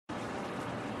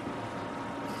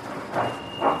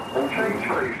All change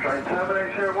please, train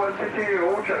terminate 0160,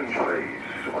 all change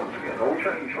please. Once again, all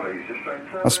change please, just train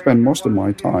terminate. I spend most of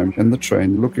my time in the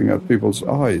train looking at people's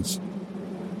eyes.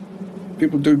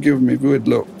 People do give me weird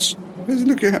looks. Why is he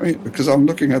looking at me? Because I'm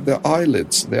looking at their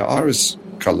eyelids, their iris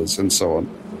colours and so on.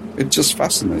 It just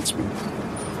fascinates me.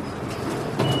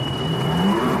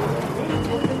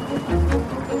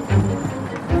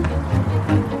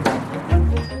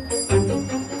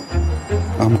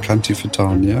 I'm Kanti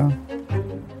Fitania.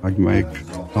 I make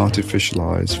artificial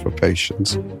eyes for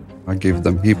patients. I give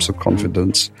them heaps of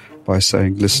confidence by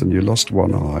saying, listen, you lost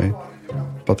one eye,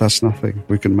 but that's nothing.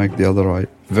 We can make the other eye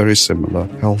very similar,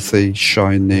 healthy,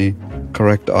 shiny,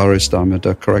 correct iris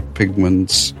diameter, correct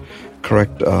pigments,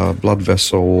 correct blood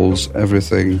vessels,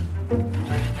 everything.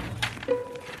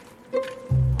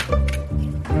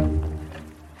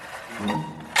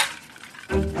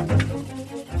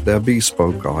 They're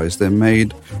bespoke eyes. They're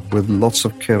made with lots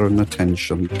of care and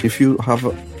attention. If you have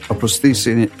a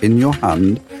prosthesis in your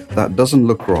hand that doesn't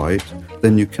look right,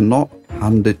 then you cannot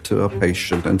hand it to a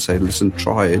patient and say, listen,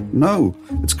 try it. No,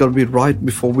 it's got to be right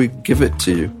before we give it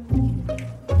to you.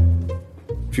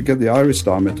 If you get the iris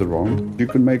diameter wrong, you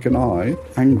can make an eye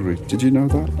angry. Did you know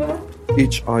that?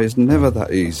 Each eye is never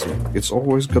that easy. It's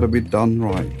always got to be done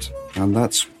right. And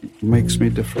that makes me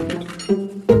different.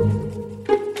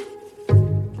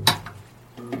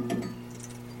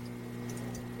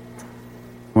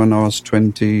 When I was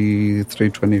 23,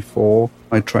 24,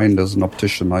 I trained as an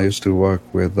optician. I used to work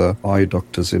with eye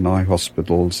doctors in eye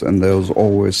hospitals, and there was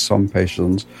always some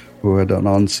patients who had an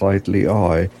unsightly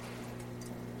eye.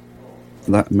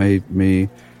 That made me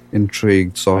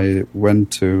intrigued, so I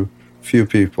went to a few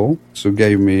people who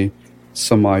gave me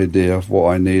some idea of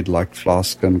what I need, like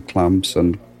flask and clamps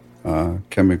and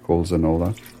chemicals and all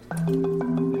that.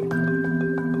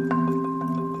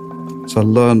 So I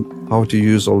learned how to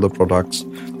use all the products.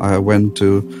 I went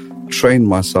to train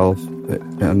myself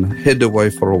and hid away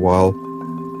for a while.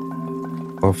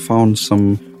 I found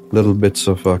some little bits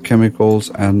of chemicals,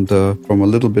 and from a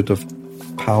little bit of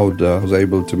powder I was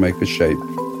able to make a shape.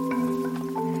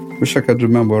 Wish I could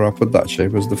remember where I put that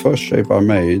shape. It was the first shape I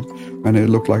made, and it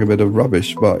looked like a bit of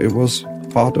rubbish, but it was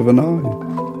part of an eye.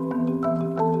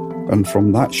 And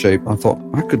from that shape I thought,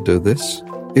 I could do this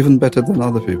even better than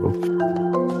other people.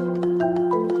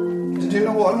 Did you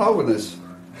know what an oven is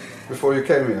before you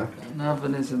came here? An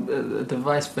oven is a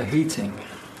device for heating.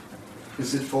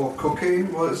 Is it for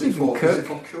cooking? What is it for? Cook. Is it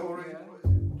for curing?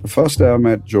 The first day I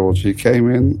met George, he came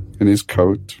in his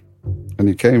coat, and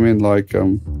he came in like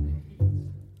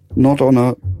not on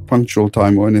a punctual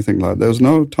time or anything like that. There was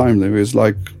no time limit. It was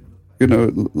like, you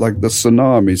know, like the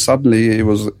tsunami. Suddenly he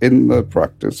was in the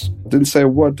practice. Didn't say a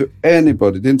word to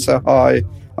anybody. Didn't say, hi,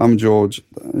 I'm George.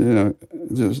 You know,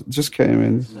 just came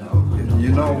in. You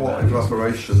know what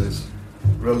evaporation is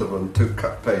relevant to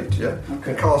cut paint, yeah?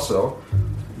 Okay. Picasso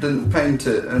didn't paint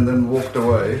it and then walked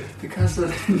away. Picasso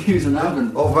didn't use an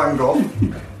oven. Or Van Gogh.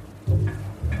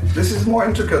 This is more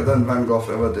intricate than Van Gogh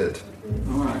ever did.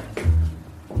 All right.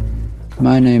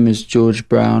 My name is George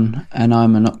Brown, and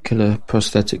I'm an ocular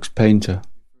prosthetics painter.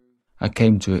 I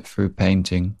came to it through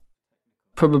painting.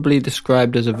 Probably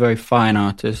described as a very fine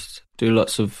artist. Do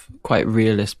lots of quite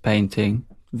realist painting,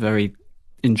 very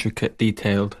intricate,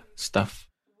 detailed stuff.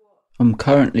 I'm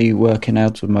currently working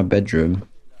out of my bedroom.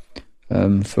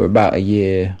 For about a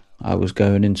year, I was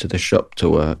going into the shop to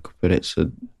work, but it's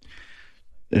a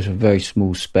very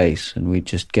small space, and we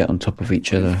just get on top of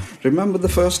each other. Remember the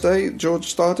first day George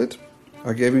started?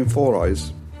 I gave him 4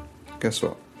 eyes. Guess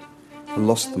what? I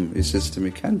lost them. He says to me,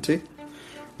 Kanti,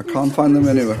 I can't find them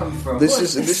anywhere. This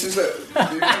is a...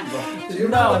 Do you remember?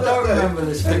 No, I don't remember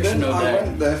this fictional day. I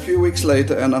went there a few weeks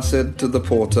later, and I said to the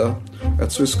porter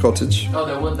at Swiss Cottage... Oh,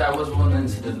 that was one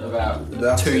incident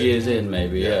about 2 years in,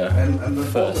 maybe, yeah. And the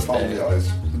porter found the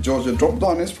eyes. George had dropped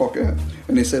down his pocket,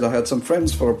 and he said, I had some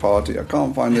friends for a party. I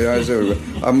can't find the eyes everywhere.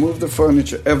 I moved the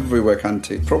furniture everywhere,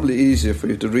 Kanti. Probably easier for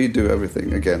you to redo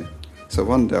everything again. So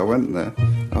one day I went there.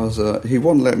 He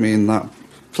won't let me in that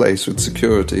place with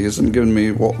security. He hasn't given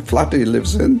me what flat he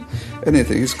lives in,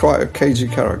 anything. He's quite a cagey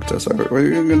character. So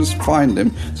we're going to find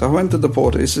him. So I went to the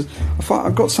porter. He says,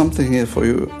 I've got something here for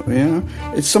you. Yeah,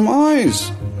 it's some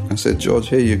eyes. I said, George,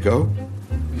 here you go.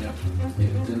 Yeah, you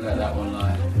didn't let that one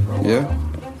lie for a while.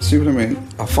 Yeah, see what I mean?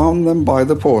 I found them by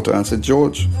the porter and I said,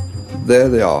 George, there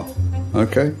they are.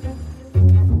 Okay?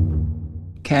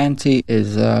 Kanti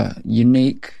is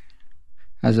unique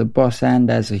as a boss and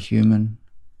as a human,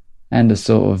 and a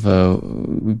sort of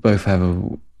we both have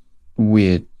a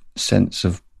weird sense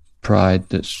of pride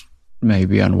that's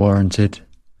maybe unwarranted,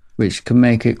 which can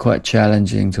make it quite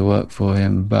challenging to work for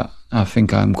him, but I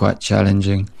think I'm quite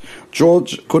challenging.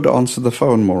 George could answer the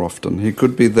phone more often. He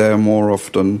could be there more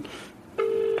often.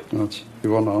 He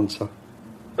won't answer.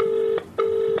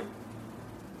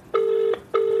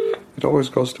 It always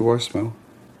goes to voicemail.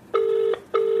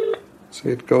 See,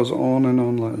 it goes on and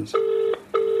on like this.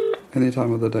 Any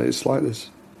time of the day, it's like this.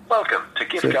 Welcome to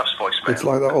giffgaff's voicemail. It's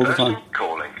like that all the time. Person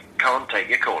calling can't take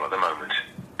your call at the moment.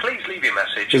 Please leave your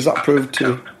message. Is that after proved the to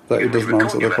you tone. that he You may doesn't record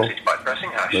answer your the call? message by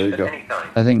pressing hash There you at go. any time.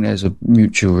 I think there's a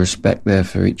mutual respect there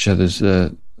for each other's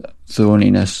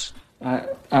thorniness. I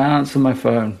answer my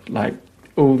phone like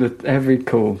every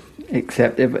call,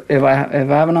 except if I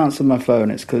haven't answered my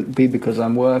phone, it's because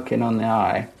I'm working on the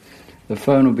eye. The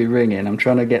phone will be ringing. I'm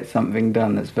trying to get something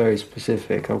done that's very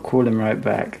specific. I'll call him right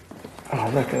back.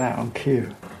 Oh, look at that on cue.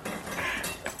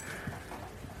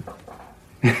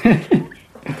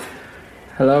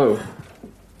 Hello.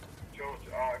 George,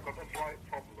 I've got a slight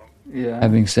problem. Yeah.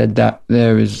 Having said that,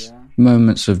 there is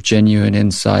moments of genuine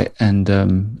insight and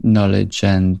knowledge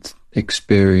and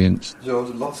experience.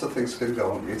 George, lots of things can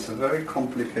go on. It's a very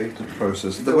complicated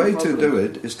process. The way to do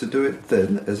it is to do it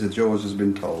thin, as George has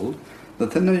been told. The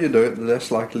thinner you do it, the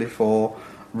less likely for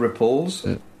ripples.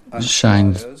 It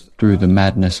shines through the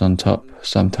madness on top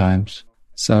sometimes.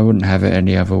 So I wouldn't have it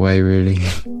any other way, really.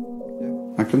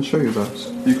 I can show you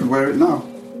that. You could wear it now.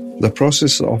 The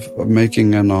process of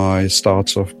making an eye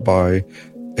starts off by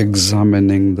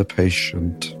examining the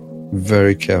patient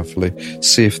very carefully.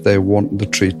 See if they want the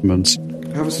treatments.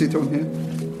 Have a seat on here.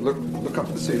 Look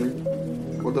up the ceiling.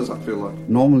 What does that feel like?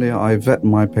 Normally I vet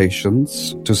my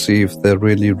patients to see if they're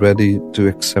really ready to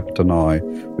accept an eye,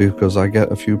 because I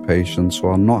get a few patients who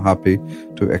are not happy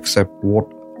to accept what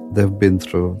they've been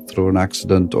through an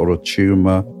accident or a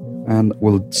tumour, and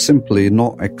will simply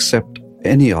not accept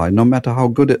any eye, no matter how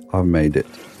good I've made it.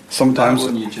 Sometimes...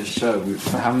 That one you just showed,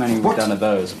 how many we've done of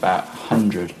those? About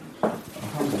 100.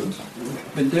 100?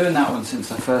 Been doing that one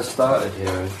since I first started here,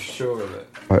 I'm sure of it.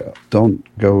 I don't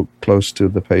go close to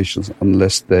the patients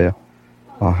unless they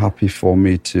are happy for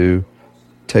me to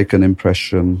take an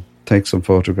impression, take some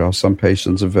photographs. Some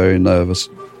patients are very nervous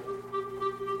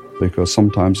because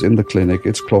sometimes in the clinic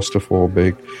it's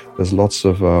claustrophobic. There's lots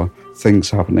of things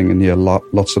happening in here,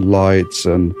 lots of lights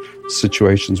and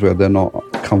situations where they're not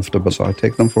comfortable. So I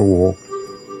take them for a walk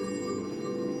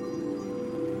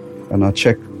and I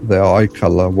check their eye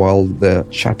color while they're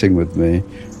chatting with me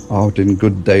out in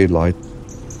good daylight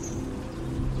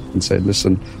and say,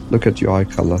 listen, look at your eye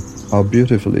color. How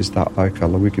beautiful is that eye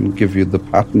color? We can give you the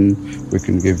pattern, we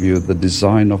can give you the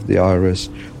design of the iris,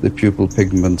 the pupil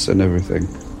pigments and everything.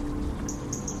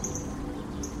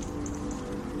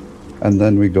 And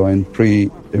then we go in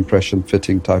pre-impression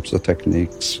fitting types of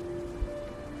techniques.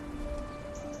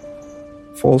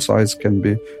 False eyes can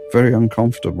be very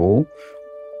uncomfortable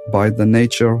by the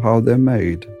nature of how they're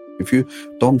made. If you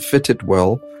don't fit it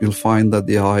well, you'll find that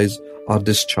the eyes are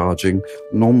discharging.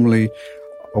 Normally,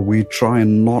 we try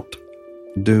and not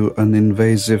do an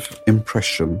invasive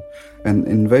impression. An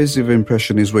invasive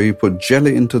impression is where you put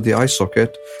jelly into the eye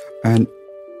socket and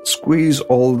squeeze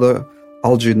all the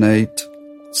alginate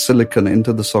silicon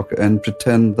into the socket and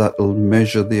pretend that it'll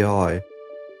measure the eye.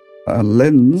 A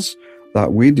lens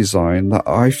that we design, that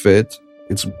I fit,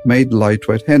 it's made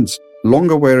lightweight, hence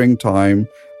longer wearing time,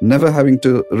 never having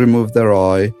to remove their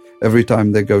eye every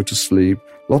time they go to sleep.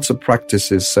 Lots of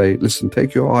practices say, listen,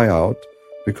 take your eye out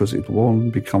because it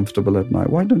won't be comfortable at night.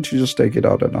 Why don't you just take it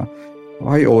out at night?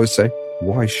 I always say,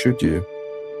 why should you?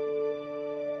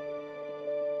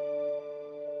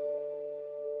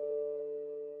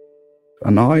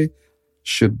 An eye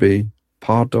should be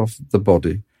part of the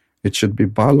body. It should be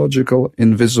biological,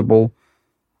 invisible,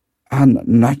 and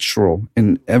natural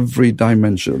in every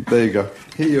dimension. There you go.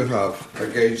 Here you have a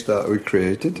gauge that we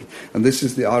created. And this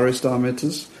is the iris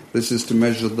diameters. This is to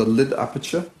measure the lid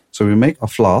aperture. So we make a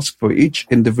flask for each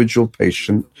individual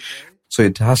patient. So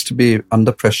it has to be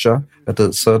under pressure at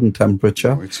a certain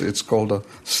temperature. It's called a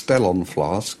Stellon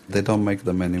flask. They don't make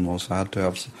them anymore, so I had to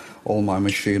have all my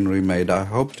machinery made. I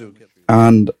hope to get...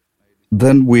 And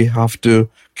then we have to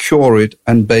cure it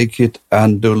and bake it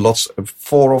and do lots of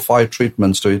 4 or 5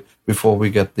 treatments to it before we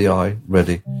get the eye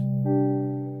ready.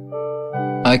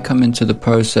 I come into the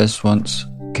process once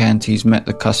Kanti's met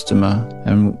the customer,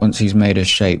 and once he's made a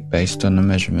shape based on the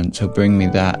measurements, he'll bring me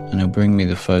that and he'll bring me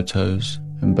the photos,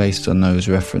 and based on those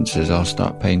references I'll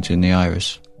start painting the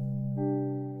iris.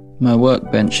 My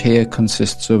workbench here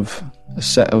consists of a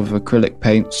set of acrylic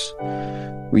paints.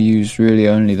 We use really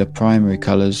only the primary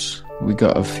colours. We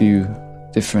got a few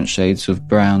different shades of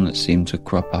brown that seem to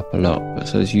crop up a lot, but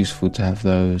so it's useful to have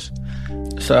those.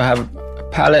 So I have a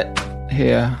palette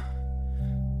here,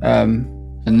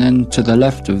 And then to the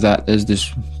left of that, there's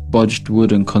this bodged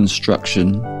wooden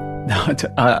construction.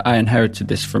 I inherited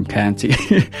this from Canty.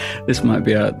 This might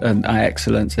be an eye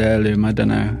excellence heirloom, I don't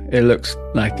know. It looks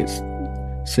like it's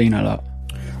seen a lot.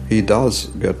 He does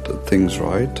get things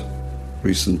right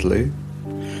recently.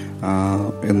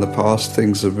 In the past,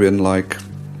 things have been like,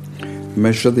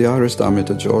 measure the iris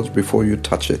diameter, George, before you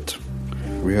touch it.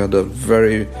 We had a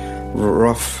very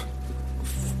rough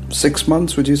 6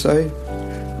 months, would you say?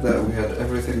 That we had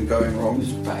everything going wrong. It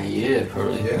was about a year,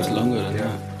 probably. Yeah. It was longer than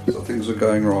that. So things were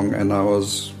going wrong, and I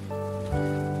was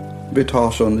a bit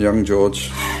harsh on young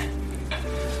George.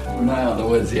 We're not out of the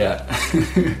woods yet.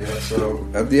 Yeah, so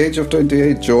at the age of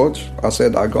 28, George, I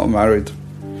said, I got married.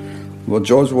 Well,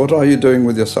 George, what are you doing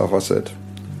with yourself? I said,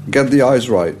 get the eyes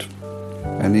right.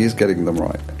 And he's getting them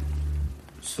right.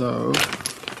 So,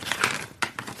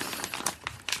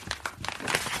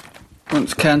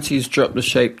 once Canty's dropped the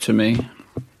shape to me,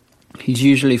 he's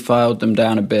usually filed them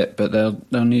down a bit, but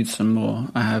they'll need some more.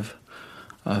 I have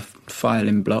a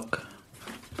filing block.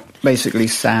 Basically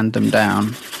sand them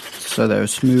down so they're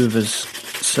as smooth as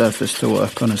surface to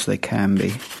work on as they can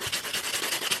be.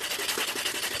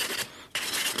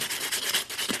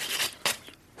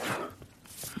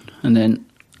 And then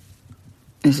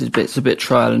it's a bit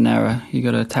trial and error. You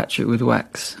got to attach it with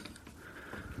wax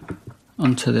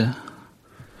onto the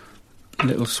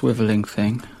little swiveling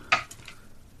thing.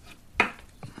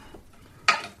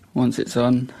 Once it's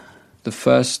on, the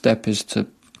first step is to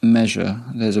measure.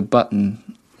 There's a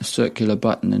button, a circular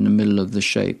button in the middle of the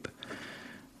shape,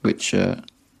 which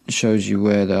shows you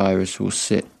where the iris will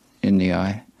sit in the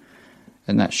eye.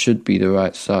 And that should be the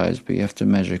right size, but you have to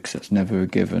measure because it's never a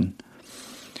given.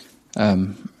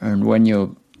 And when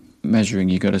you're measuring,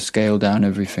 you got to scale down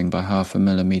everything by 0.5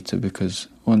 millimeter, because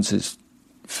once it's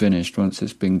finished, once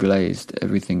it's been glazed,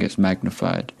 everything gets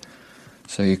magnified.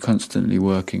 So you're constantly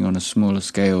working on a smaller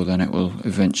scale than it will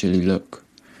eventually look,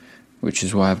 which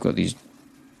is why I've got these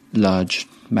large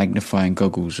magnifying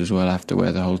goggles as well I have to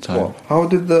wear the whole time. Well, how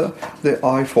did the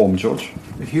eye form, George?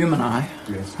 The human eye?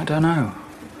 Yes. I don't know.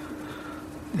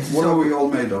 What are we all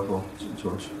made up of,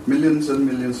 George? Millions and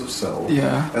millions of cells.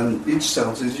 Yeah. And each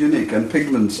cell is unique, and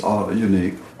pigments are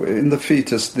unique. In the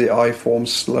fetus, the eye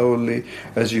forms slowly,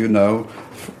 as you know,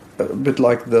 a bit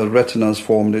like the retina's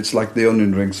formed. It's like the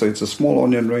onion ring. So it's a small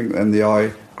onion ring, and the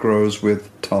eye grows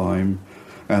with time.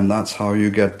 And that's how you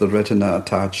get the retina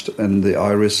attached and the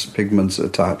iris pigments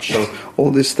attached. So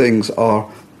all these things are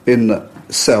in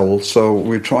cells, so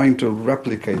we're trying to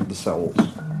replicate the cells.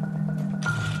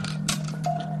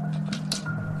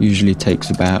 Usually takes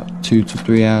about 2 to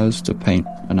 3 hours to paint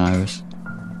an iris.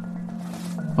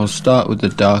 I'll start with the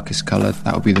darkest colour.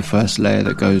 That'll be the first layer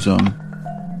that goes on.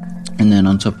 And then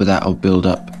on top of that, I'll build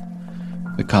up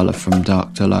the colour from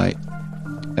dark to light.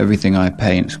 Everything I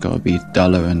paint's got to be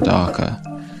duller and darker.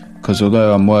 Because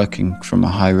although I'm working from a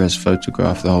high-res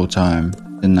photograph the whole time,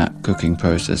 in that cooking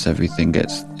process everything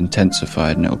gets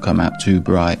intensified and it'll come out too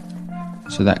bright.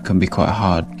 So that can be quite a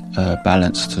hard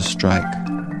balance to strike.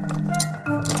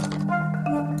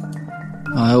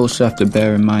 I also have to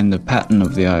bear in mind the pattern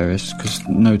of the iris, because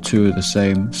no two are the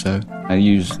same, so I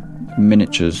use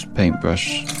miniatures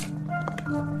paintbrush,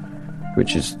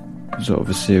 which is sort of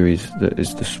a series that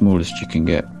is the smallest you can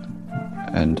get,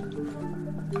 and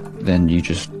then you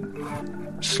just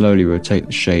slowly rotate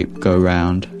the shape, go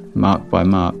round, mark by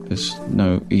mark. There's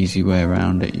no easy way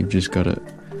around it. You've just got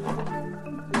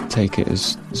to take it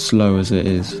as slow as it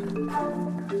is.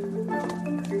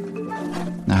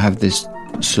 I have this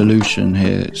solution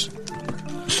here. It's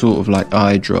sort of like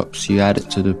eye drops. You add it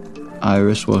to the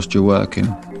iris whilst you're working,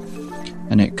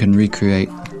 and it can recreate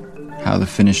how the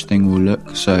finished thing will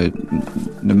look, so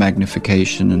the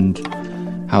magnification and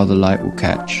how the light will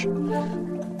catch.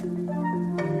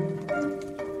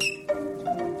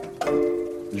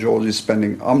 George is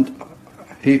spending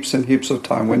heaps and heaps of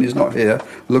time when he's not here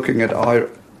looking at eye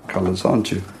colours,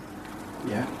 aren't you?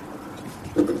 Yeah.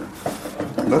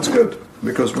 That's good,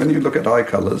 because when you look at eye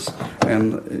colours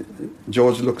and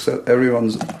George looks at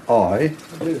everyone's eye,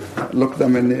 look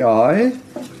them in the eye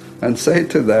and say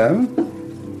to them,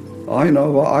 I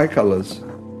know about eye colours.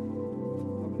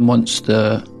 Once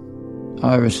the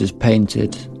iris is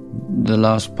painted, the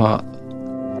last part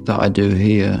that I do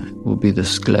here will be the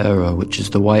sclera, which is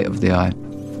the white of the eye.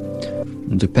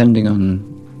 And depending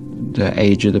on the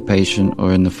age of the patient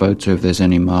or in the photo if there's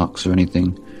any marks or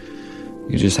anything,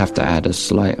 you just have to add a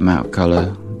slight amount of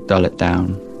colour, dull it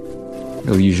down.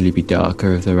 It'll usually be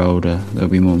darker if they're older, there'll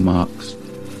be more marks.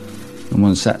 And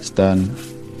once that's done,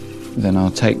 then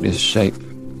I'll take this shape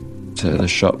to the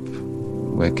shop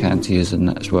where Canty is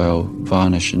and as well,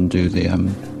 varnish and do the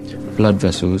blood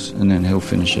vessels, and then he'll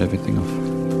finish everything off.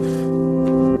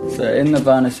 So in the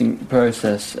varnishing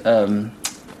process,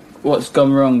 what's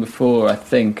gone wrong before, I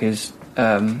think, is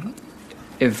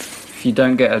if you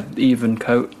don't get an even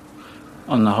coat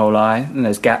on the whole eye and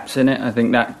there's gaps in it, I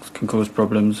think that can cause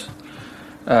problems.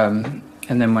 And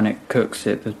then when it cooks,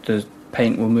 the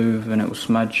paint will move and it will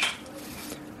smudge.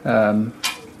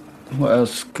 What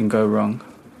else can go wrong?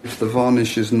 If the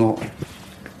varnish is not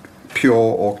pure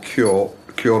or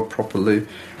cured properly,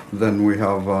 then we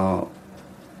have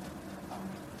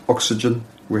oxygen,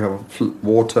 we have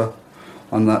water,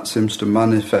 and that seems to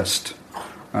manifest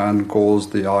and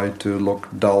cause the eye to look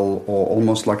dull or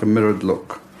almost like a mirrored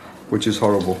look, which is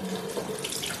horrible.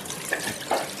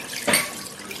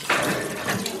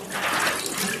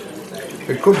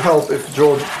 It could help if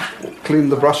George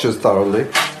cleaned the brushes thoroughly.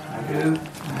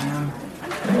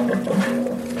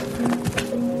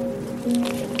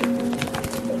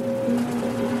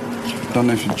 I don't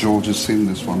know if George has seen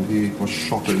this one. He was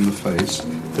shot in the face.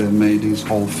 They made his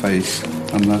whole face,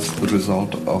 and that's the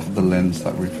result of the lens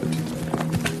that we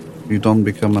fitted. You don't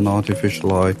become an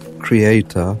artificial eye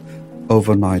creator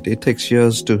overnight. It takes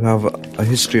years to have a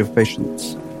history of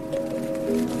patients.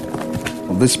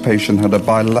 This patient had a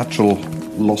bilateral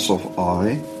loss of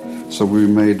eye, so we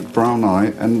made brown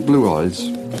eye and blue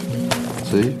eyes.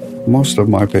 See? Most of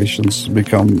my patients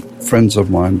become friends of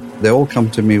mine. They all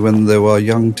come to me when they were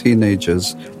young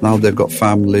teenagers. Now they've got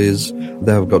families,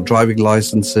 they've got driving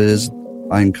licenses.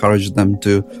 I encourage them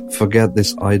to forget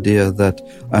this idea that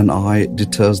an eye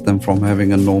deters them from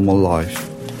having a normal life.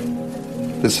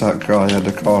 This guy had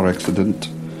a car accident,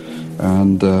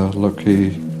 and look,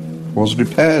 he was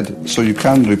repaired. So you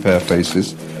can repair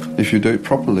faces if you do it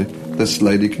properly. This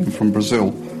lady came from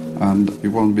Brazil, and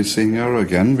you won't be seeing her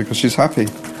again because she's happy.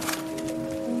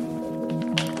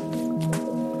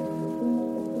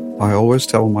 I always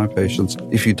tell my patients,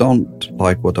 if you don't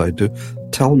like what I do,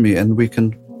 tell me and we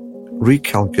can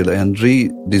recalculate and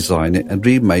redesign it and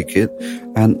remake it,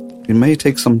 and it may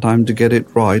take some time to get it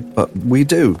right, but we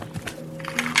do.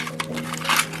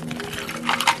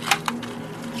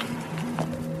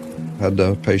 I had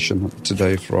a patient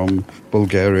today from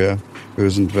Bulgaria who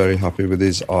isn't very happy with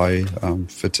his eye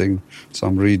fitting, so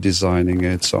I'm redesigning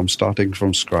it, so I'm starting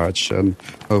from scratch, and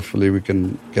hopefully we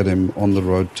can get him on the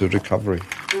road to recovery.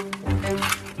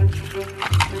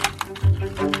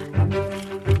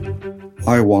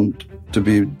 I want to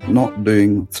be not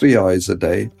doing 3 eyes a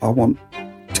day. I want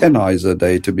 10 eyes a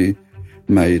day to be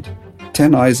made.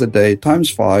 10 eyes a day times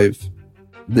 5.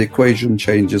 The equation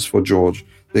changes for George.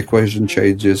 The equation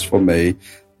changes for me.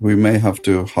 We may have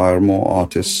to hire more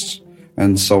artists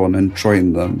and so on and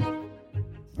train them.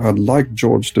 I'd like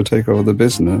George to take over the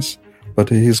business, but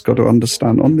he's got to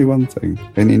understand only one thing,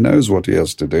 and he knows what he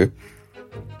has to do,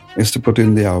 is to put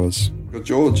in the hours.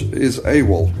 George is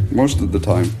AWOL most of the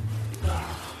time.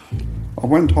 I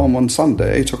went home on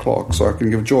Sunday, 8 o'clock, so I can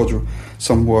give George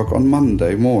some work on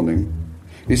Monday morning.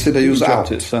 He said he was out.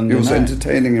 He was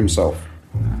entertaining himself.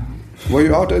 Were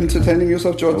you out entertaining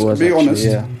yourself, George? Was Be actually, honest.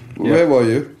 yeah. Where were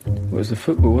you? It was the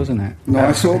football, wasn't it? No,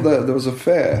 I saw there was a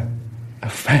fair. A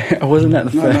fair? I wasn't at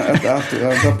the fair. No,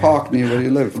 at the park near where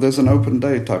you live. There's an open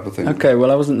day type of thing. Okay,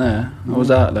 well, I wasn't there. I was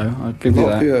out, though. I'll give you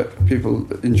that. Hear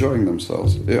people enjoying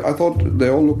themselves. I thought they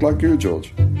all looked like you,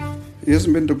 George. He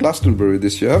hasn't been to Glastonbury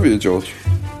this year, have you, George?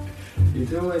 You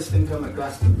do always think I'm at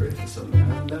Glastonbury for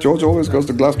something. George always goes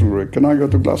to Glastonbury. Can I go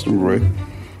to Glastonbury?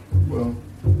 Well,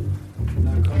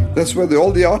 no comment. That's where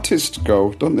all the artists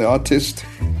go, don't they? Artists.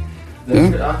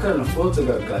 Yeah? I couldn't afford to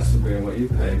go to Glastonbury and what you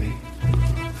pay me.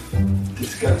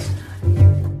 Disgust.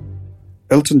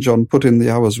 Elton John put in the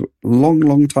hours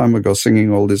long time ago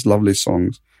singing all these lovely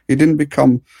songs. He didn't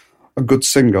become a good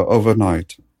singer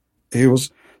overnight. He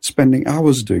was spending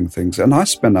hours doing things, and I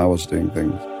spend hours doing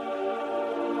things.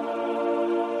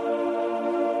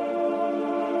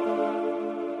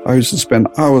 I used to spend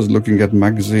hours looking at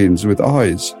magazines with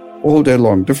eyes, all day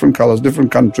long, different colors,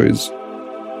 different countries.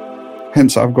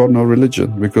 Hence, I've got no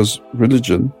religion, because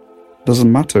religion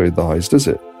doesn't matter in the eyes, does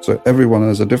it? So everyone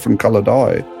has a different colored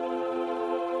eye.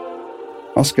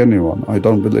 Ask anyone. I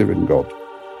don't believe in God.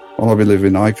 All I believe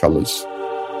in eye colors.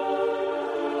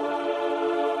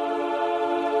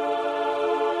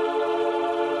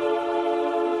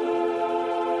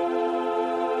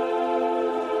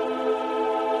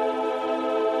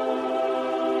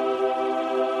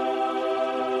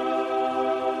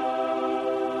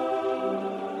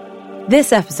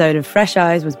 This episode of Fresh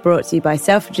Eyes was brought to you by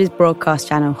Selfridges broadcast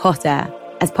channel Hot Air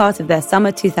as part of their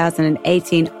summer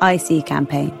 2018 IC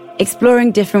campaign,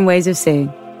 exploring different ways of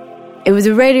seeing. It was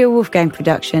a Radio Wolfgang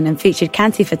production and featured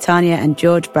Canty Fatania and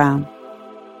George Brown.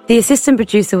 The assistant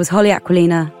producer was Holly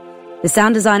Aquilina, the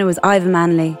sound designer was Ivor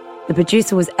Manley, the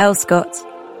producer was Elle Scott,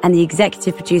 and the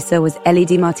executive producer was Ellie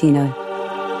DiMartino.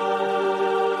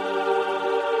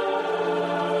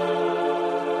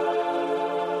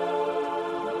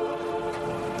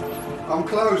 I'm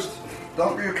closed.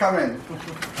 Don't you come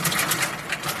in.